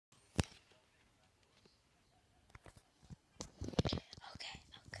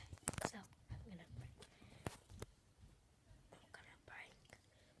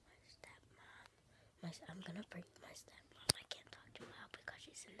I'm gonna break my stepmom. I can't talk too loud because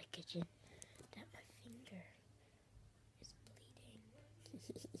she's in the kitchen. That my finger is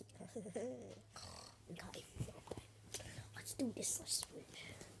bleeding. Okay. Let's do this. Let's switch.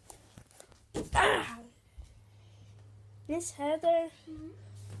 Miss Heather,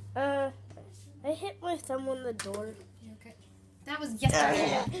 I hit my thumb on the door. You okay? That was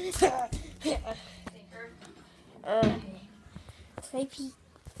yesterday. Hey, Pete.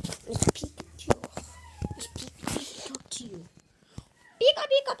 It's Pikachu. It's Pikachu. Talk to you. Pika,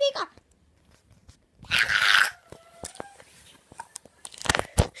 Pika, Pika.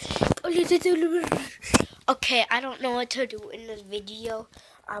 Okay, I don't know what to do in this video.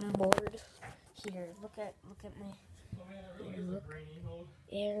 I'm bored. Here, look at my.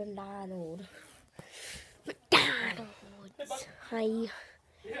 Aaron Donald. McDonald's. Hi.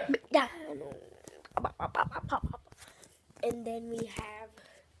 McDonald's. And then we have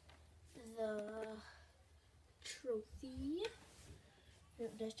the trophy.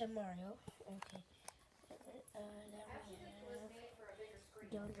 There's the Mario. Okay. Then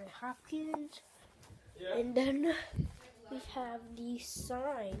we have DeAndre Hopkins. Yeah. And then we have the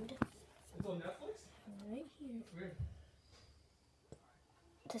signed. It's on Netflix? Right here. Weird.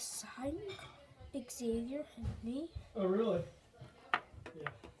 The signed Xavier Henry. Oh, really? Yeah.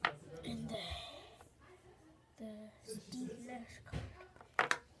 And the Steve Nash card.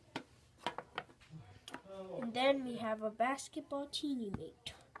 Oh. And then we have a basketball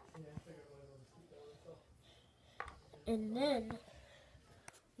teammate. And then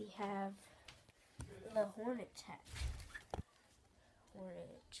we have the Hornets hat.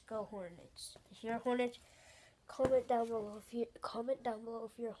 Hornets, go Hornets! If you're a Hornets, comment down below if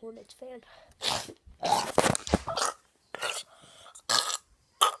you're a Hornets fan.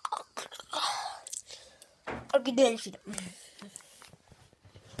 Okay, then she.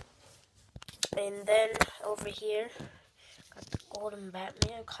 And then over here, got the golden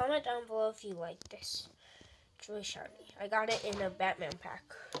Batman. Comment down below if you like this. It's really shiny. I got it in a Batman pack.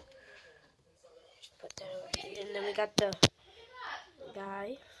 Just put that over here. And then we got the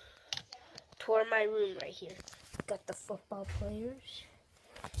guy. Tour my room right here. Got the football players.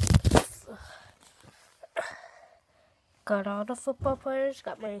 Got all the football players.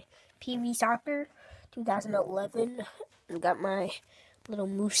 Got my PV Soccer 2011. And got my little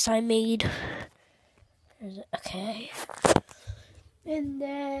moose I made. Okay. And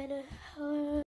then